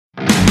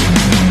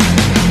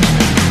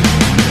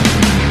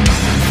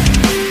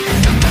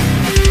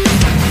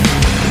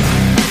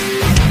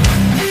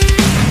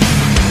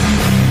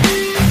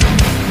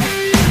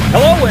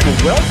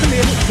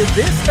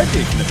this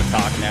edition of the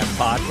Talk Nats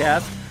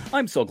podcast.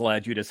 I'm so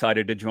glad you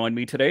decided to join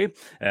me today.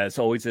 As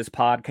always, this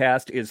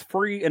podcast is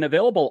free and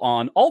available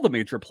on all the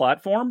major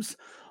platforms.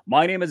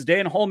 My name is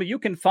Dan Holme. You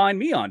can find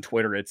me on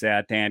Twitter. It's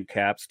at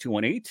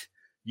DanCaps218.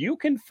 You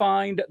can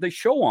find the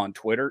show on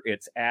Twitter.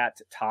 It's at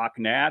Talk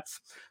Nats.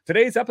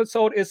 Today's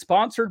episode is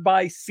sponsored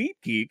by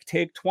SeatGeek.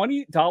 Take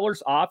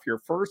 $20 off your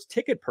first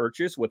ticket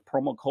purchase with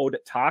promo code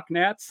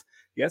TalkNats.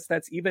 Yes,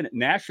 that's even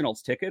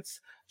Nationals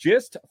tickets.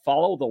 Just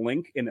follow the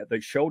link in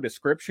the show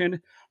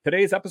description.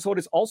 Today's episode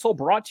is also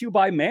brought to you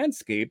by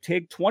Manscaped.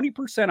 Take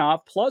 20%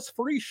 off plus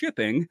free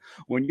shipping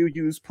when you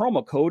use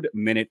promo code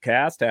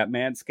MinuteCast at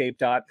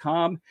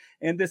manscaped.com.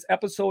 And this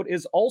episode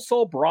is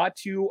also brought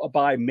to you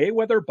by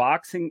Mayweather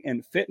Boxing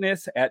and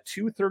Fitness at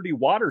 230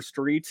 Water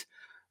Street.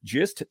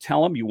 Just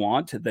tell them you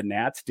want the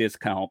Nats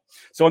discount.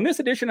 So in this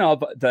edition of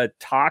the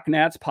Talk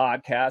Nats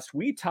podcast,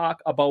 we talk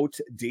about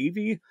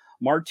Davey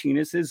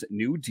Martinez's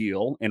new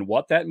deal and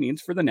what that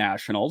means for the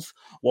Nationals.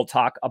 We'll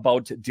talk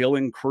about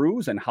Dylan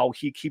Cruz and how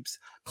he keeps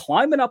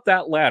climbing up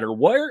that ladder.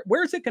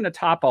 Where's it going to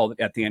top out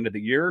at the end of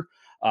the year?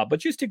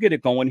 But just to get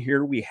it going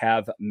here, we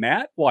have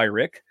Matt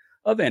Weyrich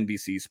of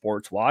NBC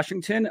Sports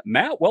Washington.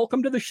 Matt,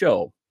 welcome to the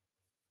show.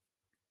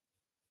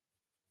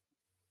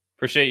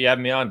 Appreciate you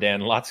having me on,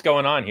 Dan. Lots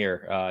going on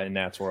here in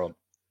Nats world.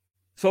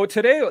 So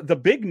today, the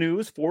big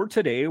news for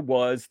today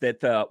was that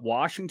the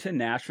Washington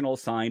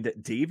Nationals signed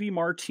Davey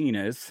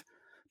Martinez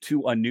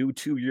to a new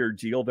 2-year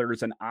deal. There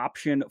is an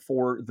option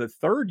for the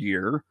third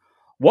year.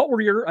 What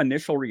were your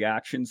initial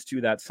reactions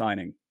to that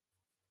signing?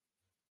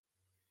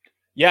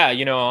 Yeah,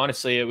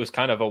 honestly, it was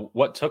kind of a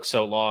what took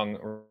so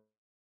long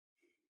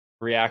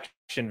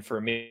reaction for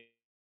me.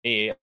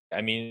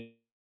 I mean,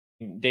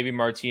 Davey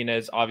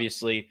Martinez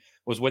obviously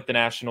was with the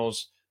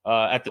Nationals.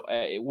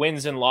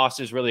 Wins and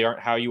losses really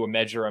aren't how you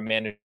measure a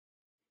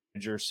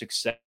manager's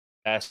success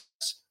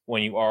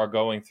when you are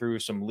going through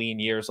some lean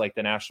years like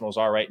the Nationals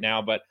are right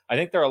now. But I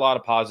think there are a lot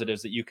of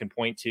positives that you can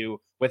point to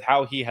with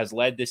how he has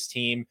led this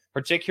team,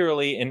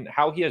 particularly in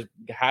how he has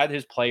had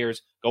his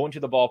players go into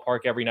the ballpark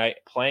every night,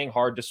 playing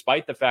hard,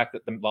 despite the fact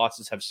that the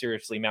losses have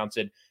seriously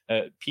mounted,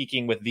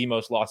 peaking with the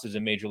most losses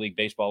in Major League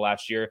Baseball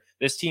last year.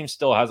 This team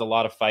still has a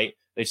lot of fight.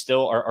 They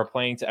still are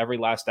playing to every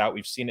last out.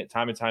 We've seen it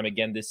time and time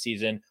again this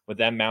season with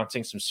them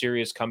mounting some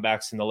serious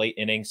comebacks in the late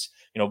innings,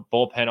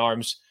 bullpen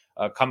arms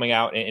coming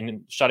out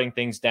and shutting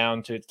things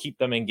down to keep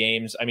them in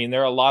games. I mean,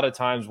 there are a lot of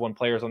times when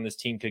players on this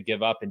team could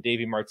give up, and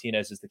Davey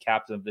Martinez is the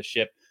captain of the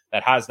ship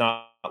that has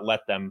not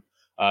let them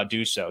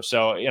do so.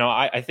 So,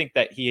 I think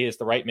that he is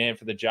the right man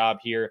for the job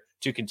here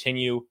to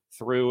continue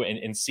through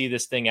and see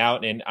this thing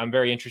out. And I'm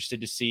very interested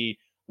to see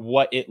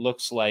what it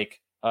looks like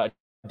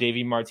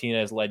Davey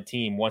Martinez-led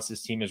team once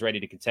this team is ready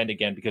to contend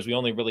again, because we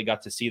only really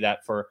got to see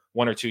that for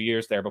 1 or 2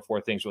 years there before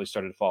things really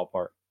started to fall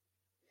apart.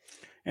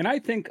 And I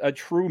think a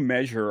true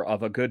measure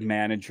of a good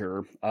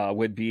manager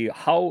would be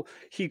how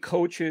he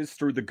coaches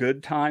through the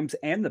good times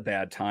and the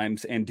bad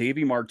times. And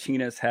Davey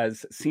Martinez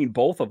has seen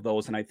both of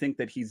those, and I think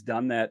that he's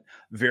done that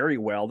very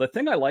well. The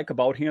thing I like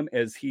about him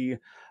is he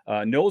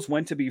knows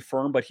when to be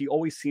firm, but he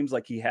always seems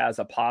like he has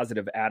a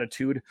positive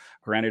attitude.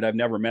 Granted, I've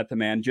never met the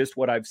man, just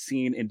what I've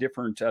seen in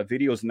different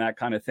videos and that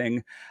kind of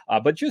thing.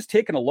 But just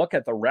taking a look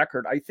at the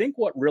record, I think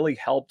what really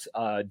helped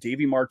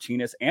Davey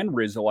Martinez and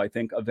Rizzo, I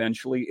think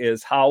eventually,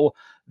 is how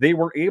they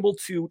were able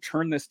to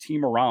turn this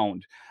team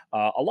around.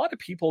 A lot of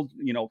people,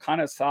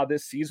 kind of saw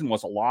this season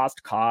was a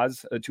lost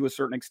cause to a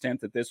certain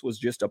extent, that this was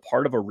just a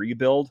part of a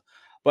rebuild.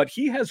 But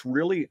he has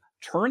really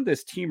turned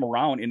this team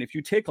around. And if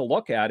you take a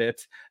look at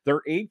it,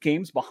 they're 8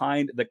 games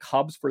behind the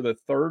Cubs for the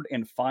third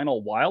and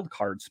final wild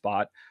card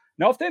spot.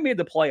 Now, if they made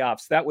the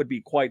playoffs, that would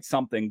be quite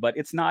something, but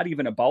it's not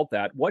even about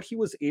that. What he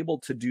was able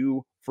to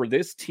do for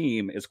this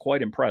team is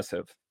quite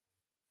impressive.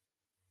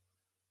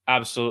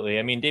 Absolutely.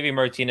 I mean, Davey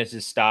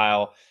Martinez's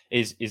style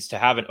is to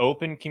have an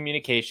open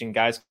communication.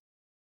 Guys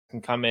can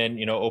come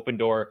in, open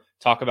door,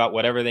 talk about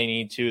whatever they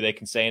need to. They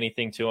can say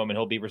anything to him and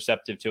he'll be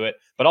receptive to it.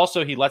 But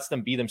also he lets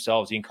them be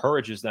themselves. He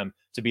encourages them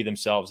to be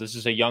themselves. This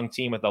is a young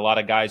team with a lot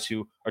of guys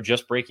who are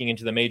just breaking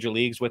into the major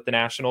leagues with the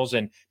Nationals.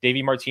 And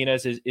Davey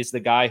Martinez is the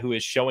guy who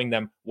is showing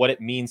them what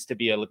it means to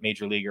be a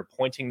major leaguer,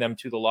 pointing them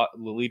to the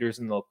leaders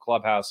in the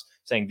clubhouse,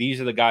 saying, these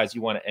are the guys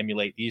you want to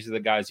emulate. These are the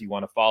guys you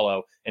want to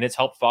follow. And it's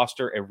helped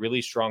foster a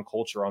really strong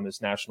culture on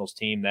this Nationals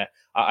team that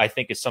I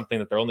think is something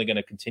that they're only going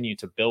to continue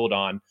to build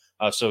on.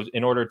 So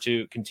in order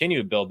to continue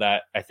to build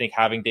that, I think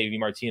having Davey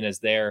Martinez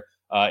there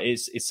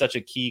is such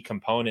a key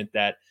component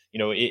that,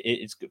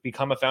 it's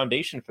become a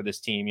foundation for this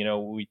team.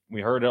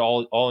 We heard it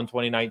all in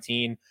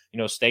 2019,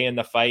 stay in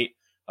the fight.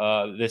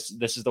 This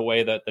is the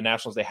way that the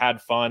Nationals, they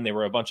had fun. They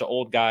were a bunch of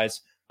old guys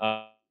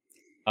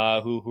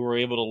who were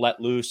able to let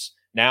loose.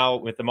 Now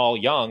with them all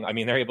young, I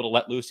mean, they're able to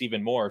let loose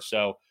even more.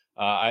 So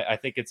I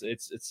think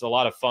it's a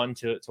lot of fun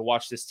to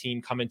watch this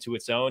team come into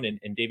its own,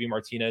 and Davey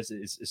Martinez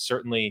is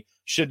certainly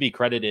should be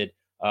credited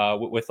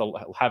with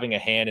having a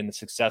hand in the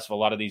success of a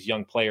lot of these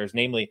young players,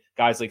 namely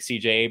guys like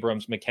CJ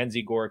Abrams,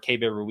 Mackenzie Gore,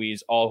 Kebe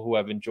Ruiz, all who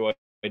have enjoyed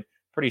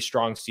pretty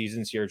strong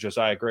seasons here.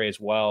 Josiah Gray as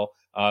well.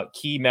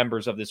 key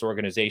members of this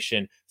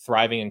organization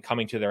thriving and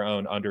coming to their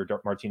own under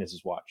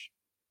Martinez's watch.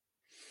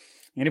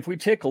 And if we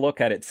take a look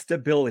at it,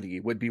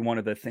 stability would be one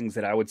of the things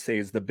that I would say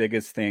is the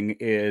biggest thing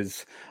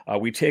is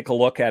we take a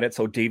look at it.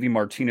 So Davey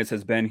Martinez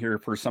has been here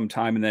for some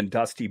time, and then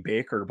Dusty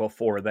Baker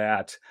before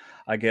that.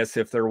 I guess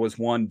if there was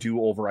one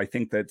do-over, I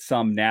think that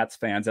some Nats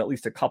fans, at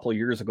least a couple of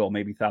years ago,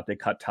 maybe thought they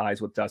cut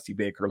ties with Dusty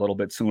Baker a little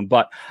bit soon.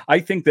 But I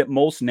think that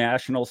most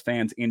Nationals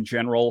fans in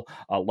general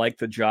like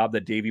the job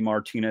that Davey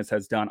Martinez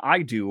has done.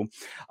 I do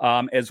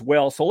as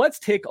well. So let's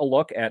take a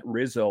look at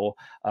Rizzo.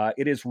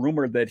 It is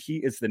rumored that he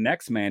is the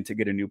next man to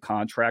get a new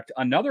contract.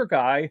 Another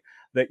guy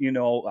that,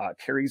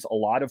 carries a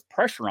lot of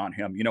pressure on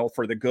him,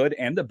 for the good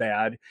and the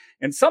bad.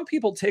 And some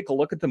people take a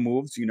look at the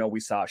moves. We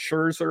saw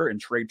Scherzer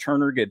and Trey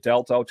Turner get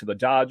dealt out to the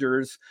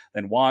Dodgers,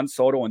 then Juan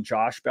Soto and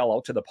Josh Bell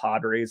out to the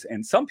Padres.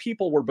 And some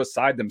people were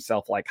beside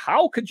themselves, like,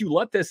 how could you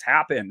let this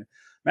happen?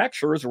 Max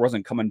Scherzer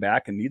wasn't coming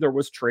back, and neither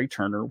was Trey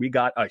Turner. We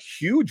got a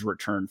huge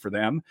return for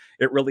them.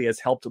 It really has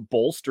helped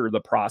bolster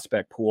the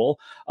prospect pool.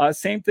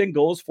 Same thing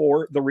goes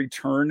for the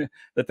return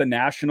that the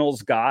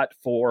Nationals got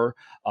for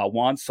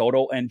Juan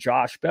Soto and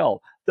Josh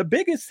Bell. The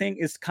biggest thing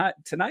is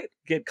to not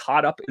get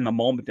caught up in the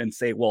moment and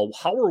say, well,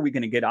 how are we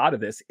going to get out of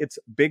this? It's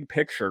big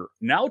picture.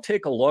 Now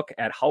take a look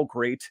at how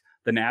great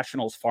the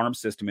Nationals farm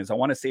system is. I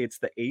want to say it's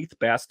the 8th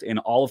best in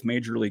all of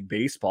Major League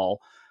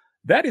Baseball.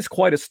 That is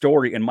quite a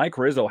story, and Mike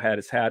Rizzo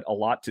has had a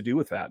lot to do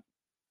with that.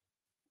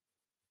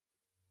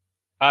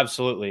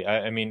 Absolutely.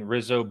 I mean,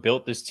 Rizzo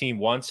built this team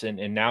once,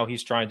 and now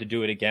he's trying to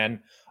do it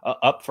again,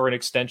 up for an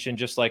extension,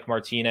 just like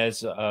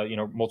Martinez.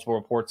 Multiple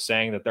reports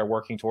saying that they're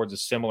working towards a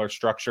similar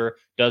structure.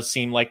 Does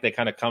seem like they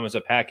kind of come as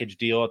a package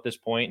deal at this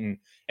point,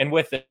 and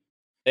with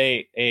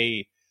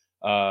a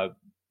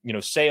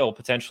sale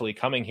potentially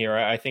coming here,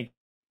 I think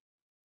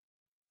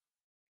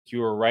you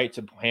were right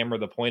to hammer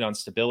the point on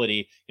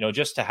stability.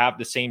 Just to have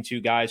the same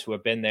two guys who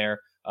have been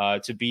there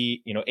to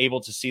be, able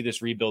to see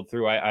this rebuild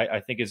through, I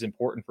think is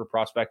important for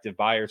prospective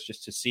buyers,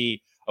 just to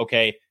see,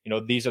 okay,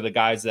 these are the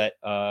guys that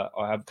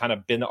have kind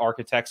of been the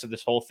architects of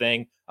this whole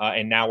thing.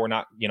 And now we're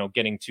not,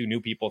 getting two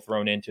new people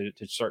thrown in to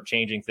start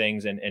changing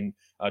things and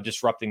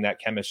disrupting that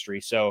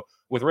chemistry. So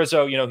with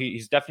Rizzo,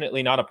 he's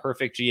definitely not a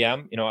perfect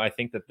GM. I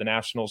think that the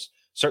Nationals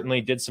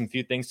certainly did some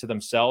few things to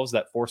themselves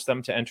that forced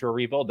them to enter a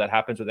rebuild. That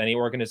happens with any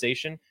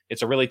organization.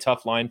 It's a really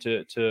tough line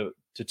to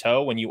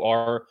toe when you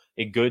are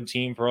a good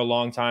team for a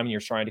long time and you're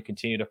trying to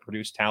continue to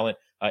produce talent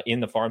in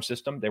the farm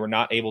system. They were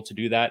not able to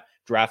do that,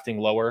 drafting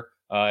lower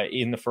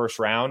in the first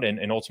round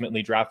and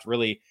ultimately draft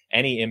really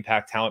any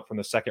impact talent from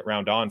the second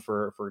round on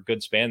for a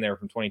good span there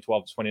from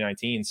 2012 to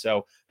 2019.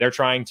 So they're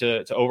trying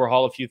to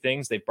overhaul a few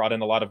things. They've brought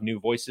in a lot of new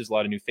voices, a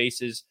lot of new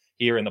faces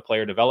here in the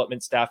player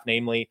development staff,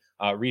 namely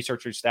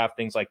researcher staff,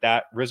 things like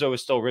that. Rizzo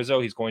is still Rizzo.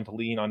 He's going to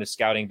lean on his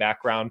scouting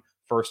background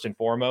first and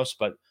foremost,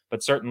 but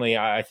certainly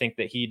I think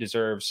that he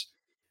deserves,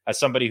 as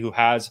somebody who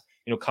has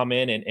come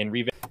in and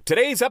revamp.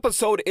 Today's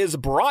episode is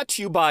brought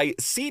to you by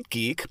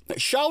SeatGeek.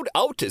 Shout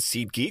out to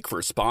SeatGeek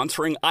for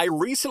sponsoring. I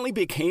recently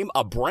became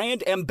a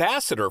brand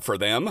ambassador for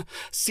them.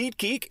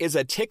 SeatGeek is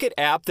a ticket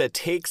app that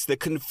takes the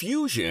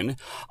confusion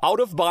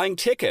out of buying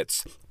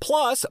tickets.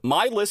 Plus,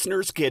 my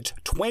listeners get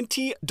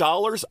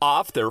 $20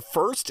 off their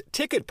first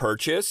ticket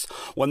purchase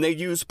when they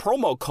use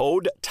promo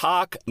code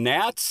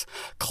TALKNATS.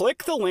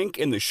 Click the link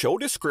in the show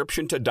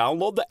description to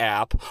download the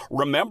app.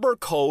 Remember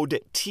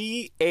code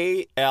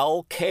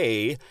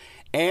TALKNATS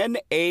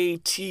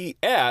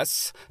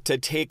to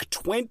take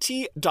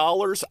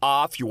 $20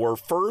 off your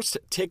first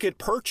ticket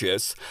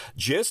purchase.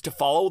 Just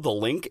follow the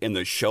link in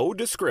the show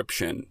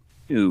description.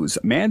 News.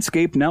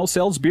 Manscaped now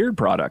sells beard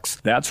products.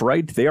 That's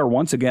right, they are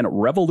once again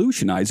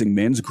revolutionizing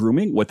men's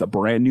grooming with a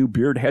brand new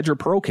Beard Hedger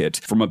Pro Kit.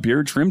 From a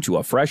beard trim to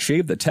a fresh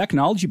shave, the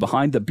technology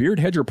behind the Beard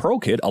Hedger Pro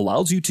Kit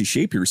allows you to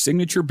shape your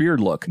signature beard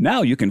look.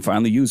 Now you can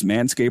finally use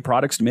Manscaped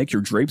products to make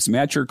your drapes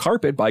match your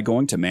carpet by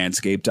going to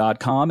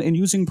manscaped.com and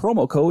using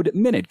promo code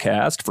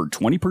MINUTECAST for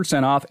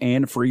 20% off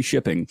and free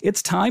shipping.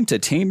 It's time to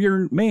tame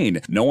your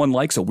mane. No one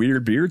likes a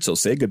weird beard, so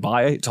say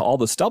goodbye to all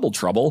the stubble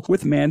trouble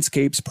with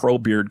Manscaped's Pro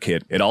Beard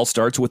Kit. It all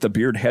starts with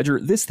the Beard Hedger.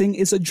 This thing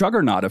is a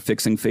juggernaut of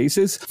fixing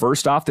faces.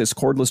 First off, this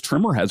cordless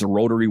trimmer has a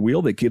rotary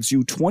wheel that gives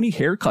you 20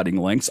 hair cutting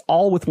lengths,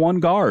 all with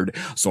one guard.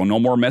 So no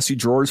more messy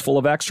drawers full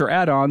of extra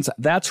add-ons.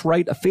 That's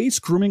right, face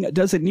grooming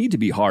doesn't need to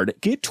be hard.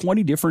 Get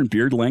 20 different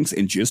beard lengths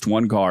in just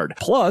one guard.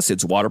 Plus,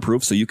 it's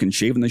waterproof so you can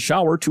shave in the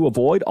shower to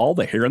avoid all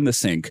the hair in the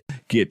sink.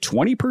 Get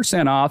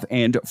 20% off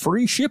and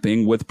free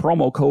shipping with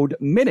promo code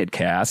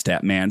MINUTECAST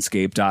at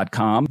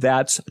manscaped.com.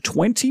 That's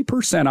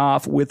 20%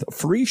 off with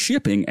free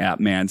shipping at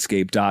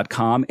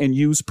manscaped.com and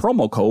use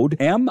promo code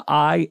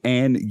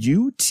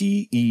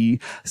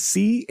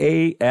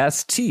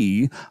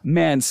MINUTECAST.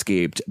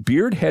 Manscaped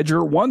Beard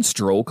Hedger, one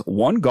stroke,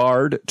 one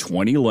guard,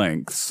 20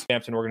 lengths.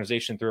 An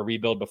organization through a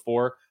rebuild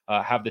before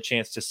have the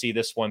chance to see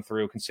this one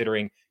through,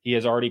 considering he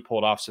has already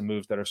pulled off some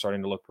moves that are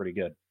starting to look pretty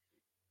good.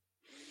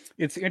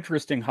 It's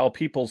interesting how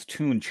people's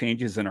tune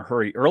changes in a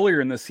hurry.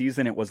 Earlier in the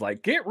season, it was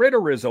like, get rid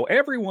of Rizzo.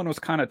 Everyone was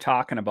kind of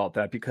talking about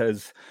that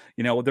because,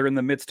 they're in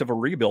the midst of a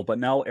rebuild, but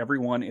now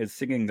everyone is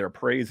singing their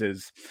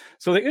praises.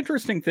 So the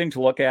interesting thing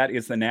to look at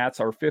is the Nats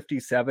are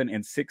 57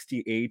 and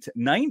 68,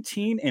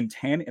 19 and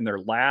 10 in their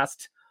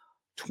last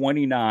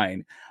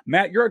 29.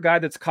 Matt, you're a guy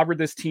that's covered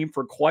this team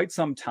for quite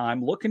some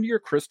time. Look into your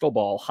crystal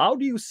ball. How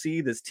do you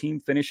see this team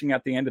finishing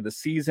at the end of the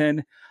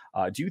season?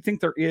 Do you think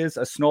there is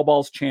a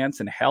snowball's chance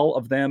in hell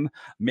of them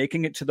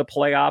making it to the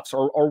playoffs?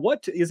 Or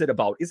what is it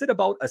about? Is it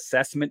about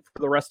assessment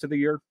for the rest of the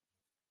year?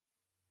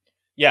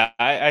 Yeah,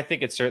 I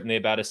think it's certainly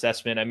about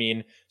assessment. I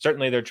mean,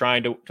 certainly they're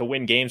trying to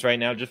win games right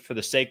now just for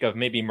the sake of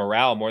maybe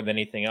morale more than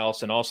anything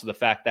else. And also the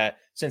fact that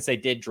since they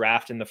did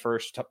draft in the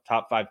first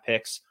top five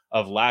picks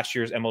of last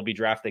year's MLB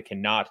draft, they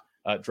cannot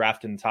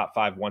draft in the top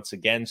five once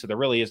again. So there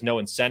really is no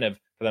incentive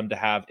for them to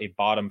have a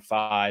bottom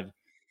five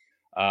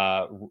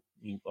uh,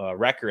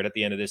 record at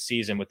the end of this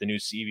season with the new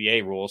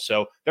CBA rules.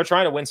 So they're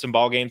trying to win some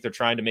ball games. They're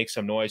trying to make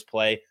some noise,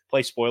 play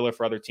spoiler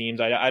for other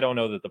teams. I don't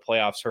know that the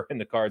playoffs are in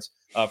the cards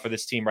for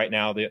this team right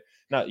now.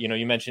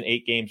 You mentioned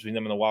 8 games between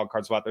them in the wild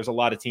card spot. There's a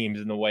lot of teams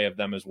in the way of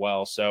them as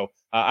well. So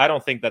I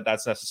don't think that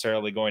that's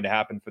necessarily going to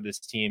happen for this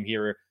team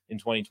here in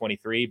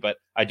 2023, but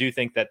I do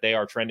think that they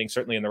are trending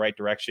certainly in the right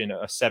direction.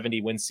 A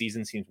 70-win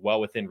season seems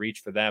well within reach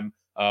for them,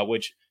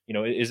 which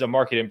is a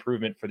market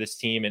improvement for this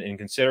team. And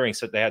considering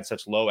that they had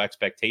such low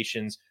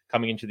expectations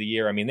coming into the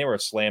year, I mean, they were a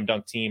slam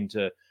dunk team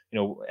to,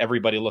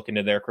 everybody looking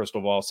into their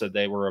crystal ball said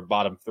they were a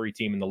bottom 3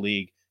 team in the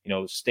league,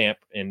 stamp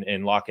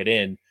and lock it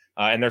in.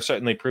 And they're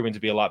certainly proven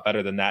to be a lot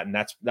better than that. And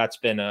that's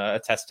been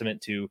a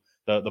testament to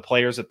the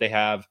players that they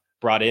have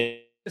brought in.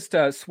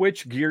 Just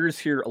switch gears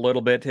here a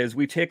little bit as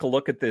we take a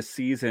look at this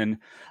season.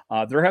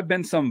 There have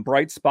been some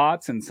bright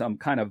spots and some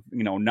kind of,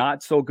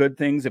 not so good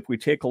things. If we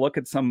take a look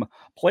at some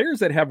players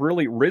that have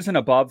really risen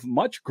above,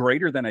 much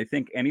greater than I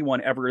think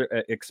anyone ever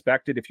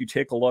expected. If you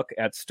take a look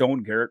at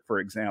Stone Garrett, for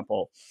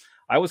example,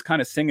 I was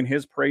kind of singing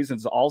his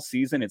praises all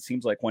season. It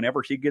seems like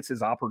whenever he gets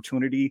his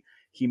opportunity,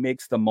 he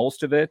makes the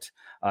most of it.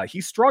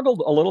 He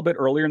struggled a little bit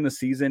earlier in the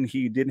season.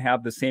 He didn't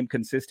have the same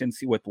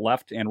consistency with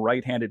left and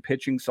right-handed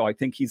pitching, so I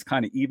think he's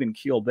kind of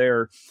even-keeled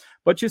there.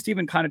 But just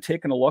even kind of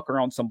taking a look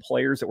around some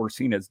players that were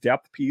seen as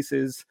depth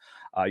pieces.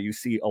 You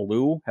see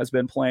Alou has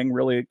been playing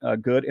really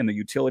good in the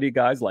utility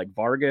guys like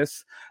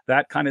Vargas,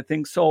 that kind of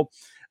thing. So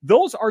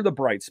those are the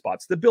bright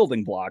spots, the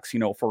building blocks,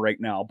 for right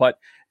now. But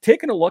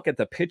taking a look at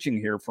the pitching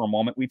here for a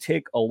moment, we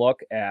take a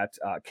look at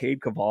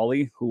Cade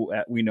Cavalli, who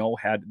we know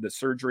had the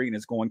surgery and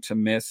is going to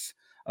miss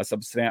a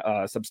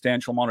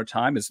substantial amount of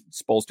time, is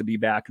supposed to be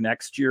back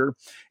next year.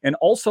 And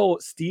also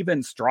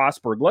Steven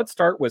Strasburg. Let's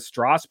start with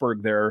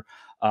Strasburg there.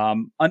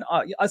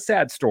 A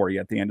sad story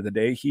at the end of the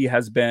day. He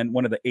has been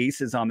one of the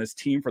aces on this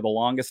team for the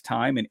longest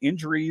time, and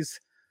injuries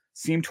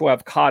seem to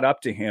have caught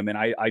up to him. And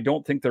I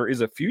don't think there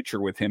is a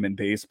future with him in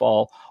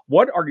baseball.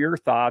 What are your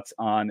thoughts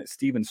on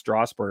Steven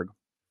Strasburg?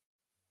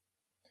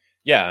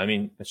 Yeah, I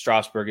mean,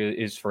 Strasburg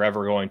is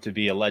forever going to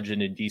be a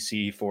legend in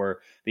DC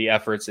for the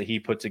efforts that he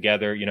put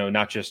together,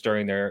 not just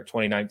during their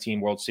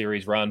 2019 World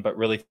Series run, but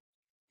really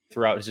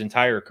throughout his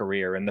entire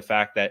career. And the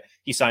fact that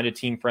he signed a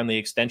team-friendly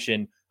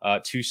extension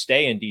to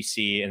stay in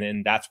DC, and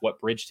then that's what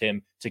bridged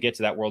him to get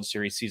to that World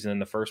Series season in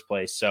the first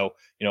place. So,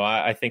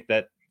 I think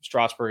that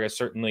Strasburg has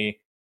certainly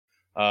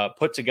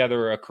put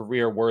together a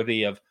career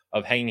worthy of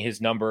hanging his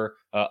number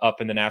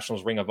up in the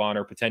Nationals Ring of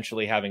Honor,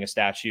 potentially having a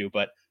statue.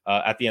 But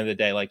at the end of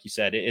the day, like you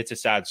said, it's a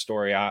sad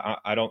story.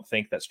 I don't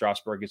think that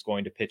Strasburg is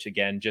going to pitch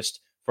again,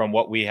 just from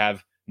what we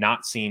have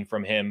not seen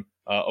from him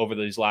over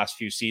these last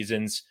few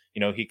seasons.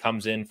 He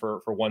comes in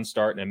for one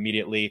start and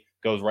immediately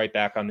goes right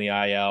back on the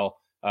IL.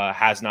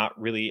 Has not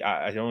really,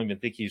 I don't even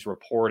think he's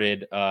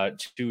reported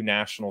to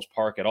Nationals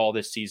Park at all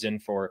this season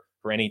for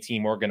any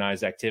team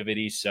organized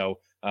activities. So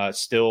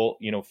still,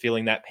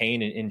 feeling that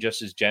pain in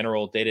just his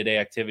general day-to-day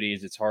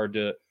activities. It's hard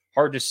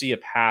to see a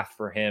path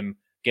for him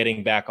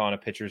getting back on a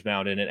pitcher's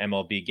mound in an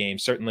MLB game.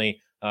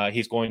 Certainly,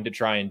 he's going to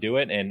try and do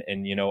it. And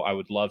I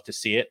would love to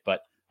see it,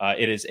 but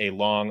it is a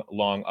long,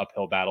 long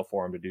uphill battle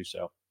for him to do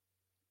so.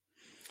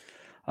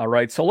 All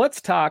right, so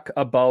let's talk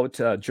about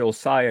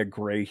Josiah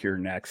Gray here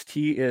next.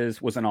 He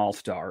was an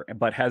all-star,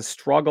 but has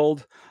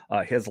struggled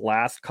his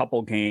last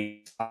couple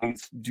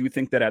games. Do you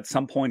think that at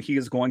some point he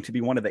is going to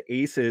be one of the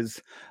aces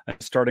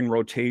starting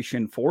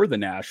rotation for the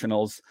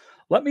Nationals?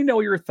 Let me know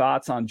your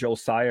thoughts on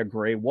Josiah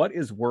Gray. What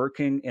is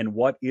working and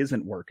what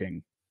isn't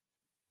working?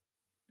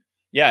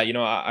 Yeah,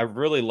 I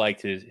really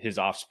liked his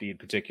off speed,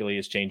 particularly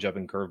his changeup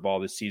and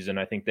curveball this season.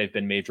 I think they've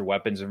been major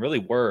weapons and really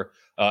were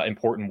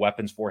important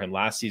weapons for him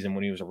last season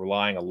when he was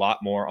relying a lot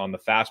more on the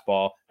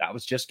fastball. That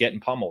was just getting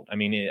pummeled. I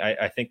mean,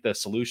 I think the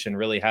solution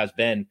really has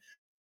been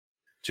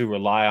to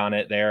rely on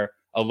it there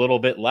a little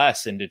bit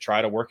less and to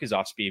try to work his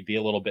off speed, be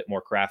a little bit more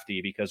crafty,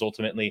 because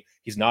ultimately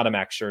he's not a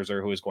Max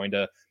Scherzer who is going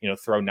to,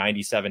 throw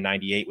 97,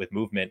 98 with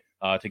movement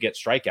to get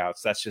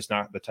strikeouts. That's just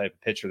not the type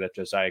of pitcher that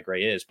Josiah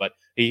Gray is, but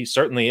he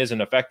certainly is an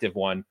effective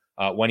one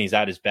when he's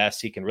at his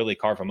best. He can really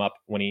carve him up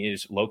when he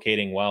is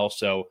locating well.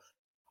 So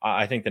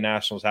I think the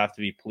Nationals have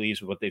to be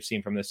pleased with what they've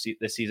seen from this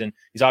season.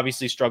 He's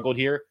obviously struggled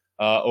here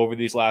over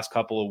these last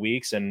couple of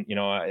weeks. And,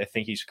 I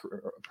think he's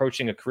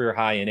approaching a career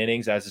high in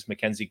innings, as is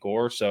Mackenzie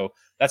Gore. So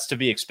that's to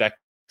be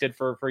expected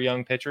for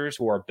young pitchers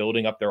who are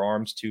building up their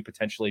arms to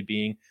potentially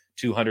being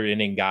 200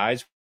 inning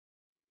guys,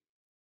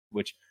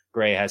 which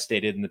Gray has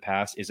stated in the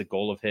past is a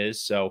goal of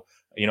his. So,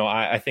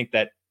 I think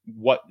that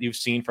what you've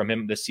seen from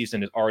him this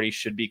season is already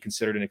should be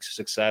considered a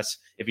success.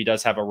 If he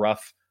does have a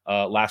rough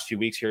last few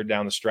weeks here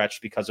down the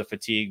stretch because of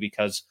fatigue,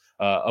 because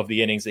of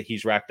the innings that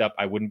he's racked up,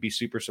 I wouldn't be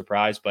super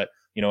surprised. But,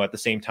 at the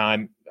same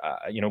time,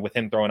 with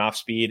him throwing off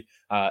speed,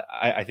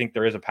 I think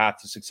there is a path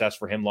to success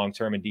for him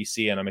long-term in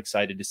DC. And I'm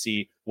excited to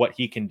see what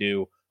he can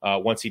do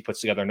once he puts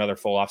together another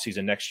full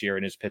offseason next year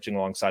and is pitching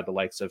alongside the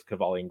likes of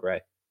Cavalli and Gray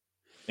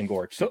and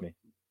Gore, excuse me.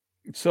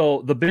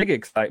 So the big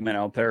excitement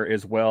out there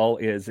as well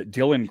is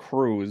Dylan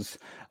Cruz.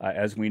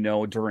 As we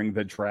know, during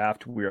the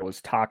draft, it was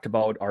talked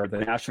about, are the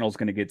Nationals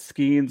going to get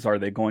Skeens? Are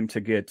they going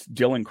to get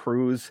Dylan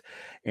Cruz?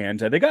 And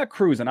they got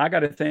Cruz. And I got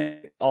to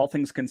think, all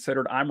things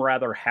considered, I'm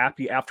rather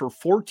happy. After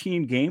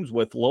 14 games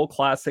with low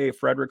Class A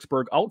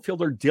Fredericksburg,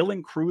 outfielder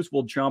Dylan Cruz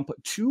will jump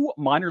 2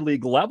 minor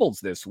league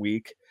levels this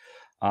week.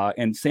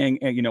 And saying,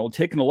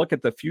 taking a look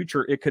at the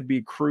future, it could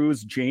be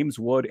Cruz, James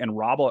Wood, and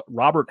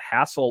Robert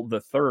Hassel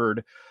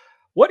III.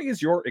 What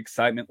is your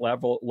excitement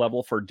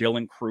level for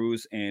Dylan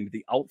Cruz and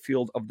the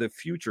outfield of the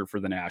future for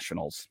the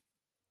Nationals?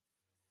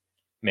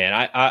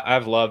 Man,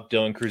 I've loved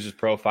Dylan Cruz's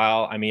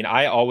profile. I mean,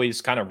 I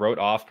always kind of wrote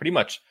off pretty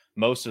much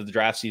most of the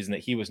draft season that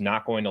he was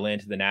not going to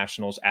land to the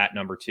Nationals at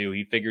number 2.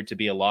 He figured to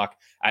be a lock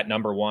at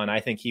number 1. I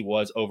think he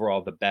was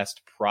overall the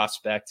best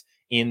prospect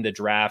in the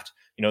draft.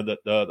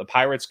 The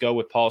Pirates go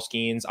with Paul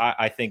Skeens.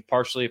 I think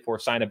partially for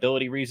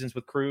signability reasons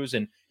with Cruz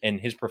and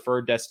his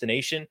preferred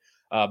destination.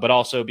 But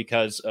also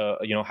because,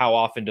 how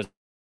often does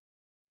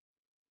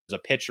a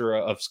pitcher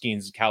of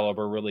Skeens'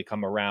 caliber really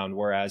come around?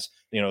 Whereas,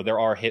 there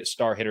are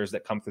star hitters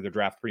that come through the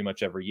draft pretty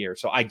much every year.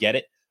 So I get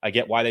it. I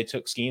get why they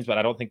took Skeens, but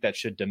I don't think that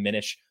should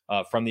diminish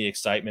from the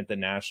excitement that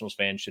Nationals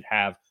fans should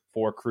have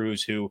for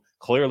Cruz, who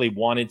clearly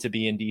wanted to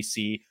be in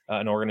DC,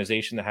 an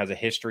organization that has a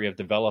history of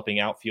developing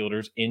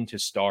outfielders into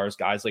stars,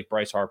 guys like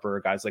Bryce Harper,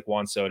 guys like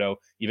Juan Soto,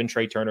 even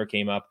Trey Turner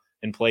came up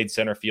and played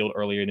center field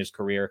earlier in his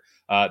career.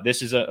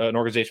 This is an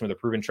organization with a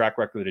proven track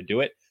record to do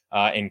it,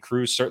 and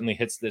Cruz certainly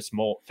fits this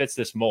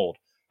mold.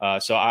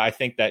 So I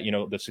think that,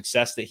 the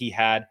success that he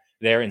had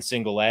there in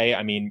Single A,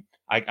 I mean,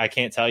 I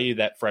can't tell you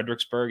that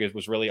Fredericksburg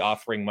was really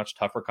offering much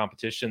tougher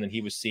competition than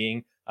he was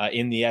seeing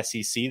in the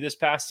SEC this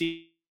past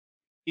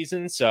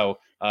season. So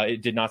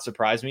it did not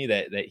surprise me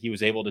that he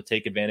was able to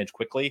take advantage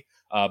quickly.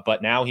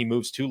 But now he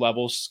moves 2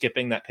 levels,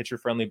 skipping that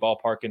pitcher-friendly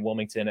ballpark in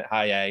Wilmington at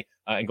High A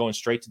and going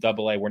straight to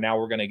Double A, where now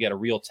we're going to get a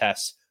real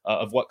test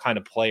of what kind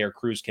of player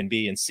Cruz can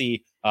be and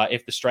see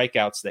if the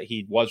strikeouts that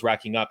he was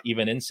racking up,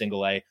 even in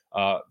Single A,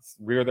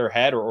 rear their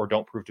head or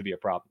don't prove to be a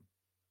problem.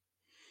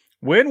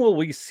 When will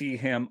we see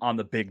him on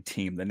the big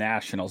team, the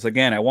Nationals?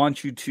 Again, I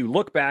want you to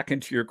look back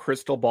into your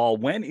crystal ball.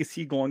 When is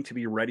he going to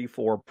be ready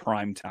for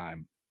prime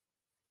time?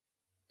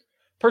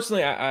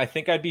 Personally, I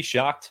think I'd be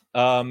shocked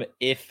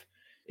if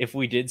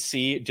we did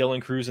see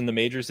Dylan Cruz in the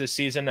majors this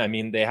season. I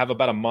mean, they have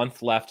about a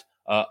month left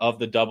of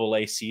the Double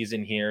A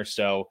season here.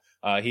 So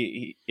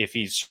if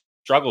he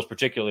struggles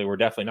particularly, we're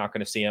definitely not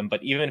going to see him.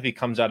 But even if he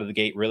comes out of the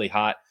gate really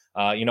hot,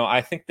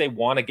 I think they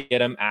want to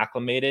get him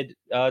acclimated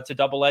to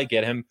Double A,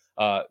 get him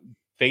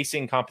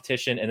facing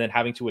competition and then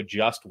having to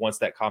adjust once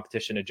that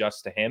competition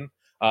adjusts to him.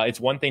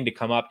 It's one thing to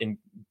come up and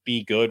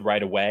be good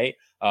right away,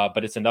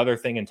 but it's another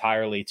thing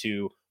entirely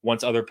to,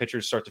 once other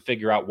pitchers start to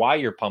figure out why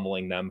you're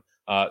pummeling them,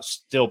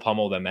 still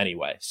pummel them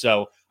anyway.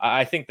 So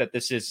I think that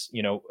this is,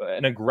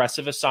 an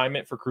aggressive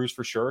assignment for Cruz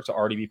for sure, to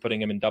already be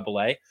putting him in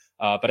Double A.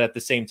 But at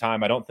the same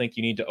time, I don't think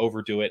you need to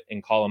overdo it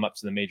and call him up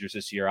to the majors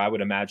this year. I would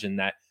imagine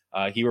that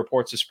he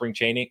reports to spring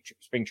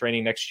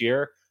training next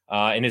year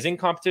and is in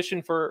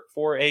competition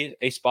for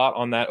a spot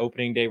on that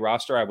opening day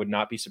roster. I would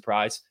not be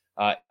surprised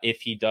if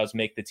he does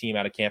make the team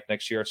out of camp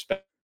next year,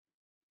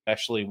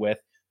 especially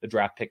with the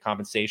draft pick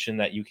compensation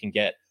that you can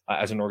get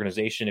as an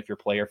organization if your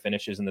player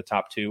finishes in the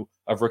top 2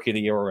 of Rookie of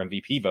the Year or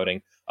MVP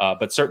voting.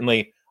 But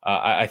certainly,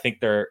 I think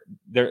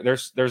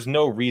there's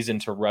no reason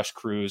to rush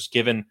Cruz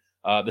given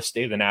the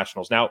state of the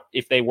Nationals. Now,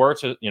 if they were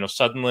to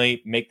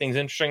suddenly make things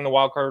interesting in the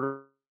wild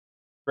card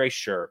race,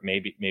 sure,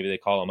 maybe they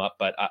call him up,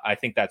 but I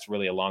think that's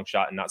really a long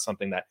shot and not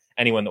something that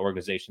anyone in the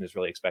organization is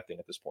really expecting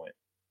at this point.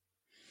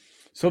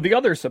 So the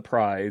other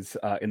surprise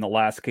in the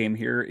last game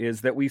here is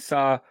that we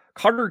saw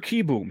Carter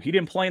Kieboom. He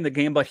didn't play in the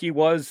game, but he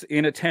was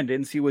in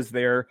attendance. He was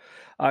there.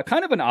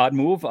 Kind of an odd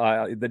move.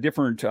 The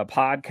different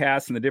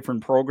podcasts and the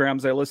different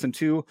programs I listen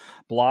to,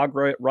 blog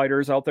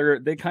writers out there,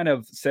 they kind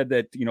of said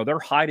that, they're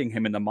hiding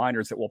him in the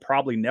minors, that we'll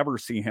probably never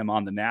see him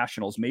on the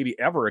Nationals, maybe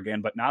ever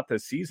again, but not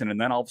this season. And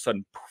then all of a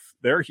sudden, poof,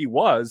 there he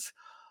was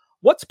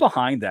What's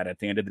behind that at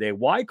the end of the day?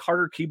 Why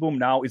Carter Kieboom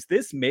now? Is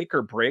this make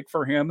or break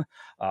for him?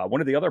 One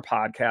of the other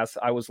podcasts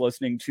I was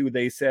listening to,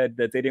 they said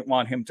that they didn't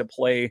want him to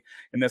play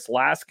in this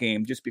last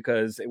game just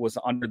because it was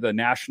under the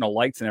national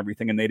lights and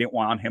everything, and they didn't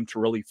want him to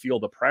really feel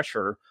the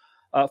pressure.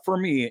 For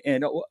me,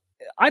 and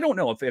I don't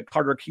know if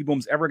Carter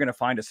Kieboom's ever going to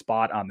find a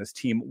spot on this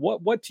team.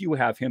 What do you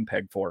have him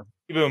pegged for?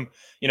 Kieboom,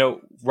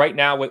 right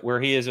now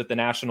where he is at the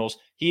Nationals,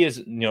 he is,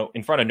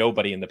 in front of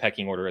nobody in the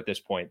pecking order at this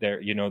point.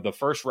 There, the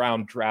first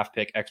round draft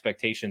pick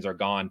expectations are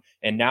gone.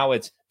 And now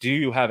it's, do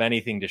you have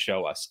anything to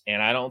show us?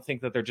 And I don't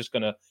think that they're just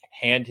going to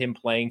hand him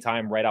playing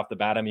time right off the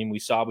bat. I mean, we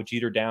saw with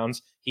Jeter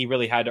Downs, he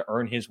really had to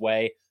earn his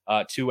way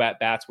to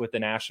at-bats with the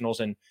Nationals.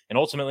 And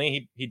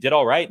ultimately, he did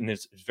all right in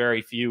his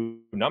very few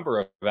number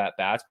of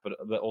at-bats, but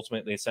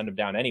ultimately they send him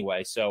down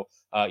anyway. So,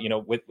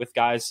 with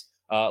guys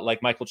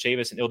like Michael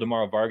Chavis and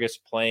Ildemaro Vargas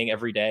playing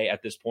every day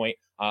at this point,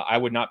 I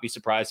would not be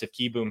surprised if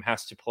Kieboom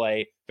has to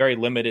play very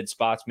limited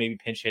spots, maybe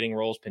pinch hitting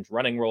roles, pinch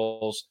running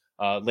roles,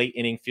 late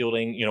inning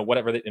fielding,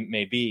 whatever it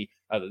may be,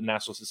 the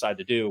Nationals decide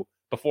to do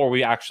before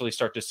we actually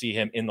start to see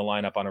him in the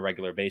lineup on a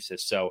regular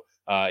basis. So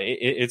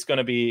it's going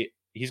to be,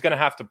 he's going to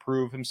have to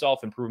prove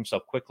himself and prove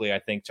himself quickly, I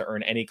think, to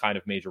earn any kind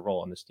of major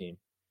role on this team.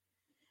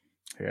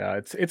 Yeah,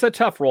 it's a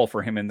tough role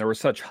for him, and there were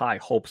such high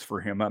hopes for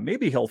him.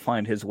 Maybe he'll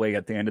find his way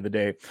at the end of the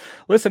day.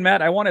 Listen,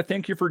 Matt, I want to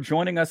thank you for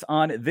joining us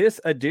on this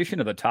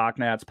edition of the Talk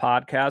Nats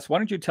podcast. Why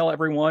don't you tell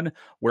everyone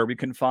where we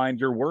can find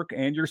your work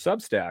and your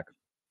Substack?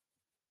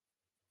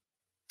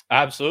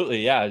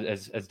 Absolutely, yeah.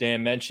 As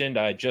Dan mentioned,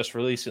 I just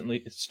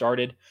recently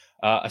started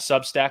a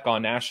Substack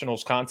on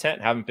Nationals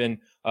content. Haven't been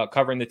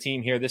covering the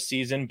team here this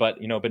season, but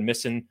been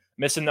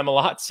missing them a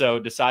lot. So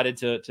decided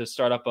to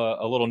start up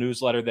a little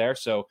newsletter there.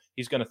 So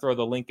he's going to throw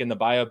the link in the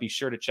bio. Be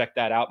sure to check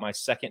that out. My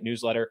second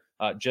newsletter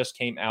just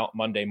came out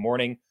Monday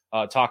morning,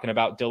 talking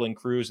about Dylan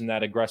Cruz and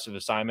that aggressive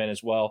assignment,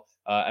 as well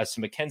as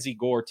some Mackenzie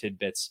Gore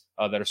tidbits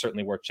that are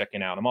certainly worth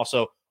checking out. I'm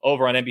also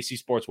over on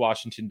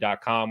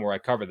NBCSportsWashington.com, where I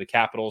cover the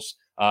Capitals.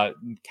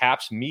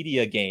 Caps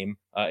media game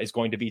is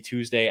going to be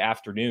Tuesday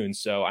afternoon,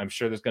 so I'm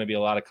sure there's going to be a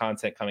lot of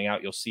content coming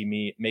out. You'll see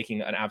me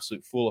making an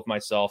absolute fool of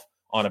myself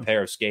on a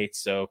pair of skates,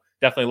 so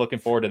definitely looking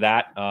forward to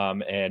that,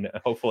 and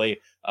hopefully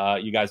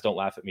you guys don't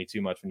laugh at me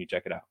too much when you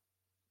check it out.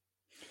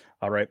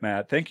 All right,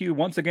 Matt, thank you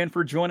once again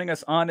for joining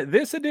us on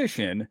this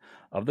edition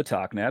of the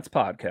Talk Nats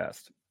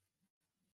podcast.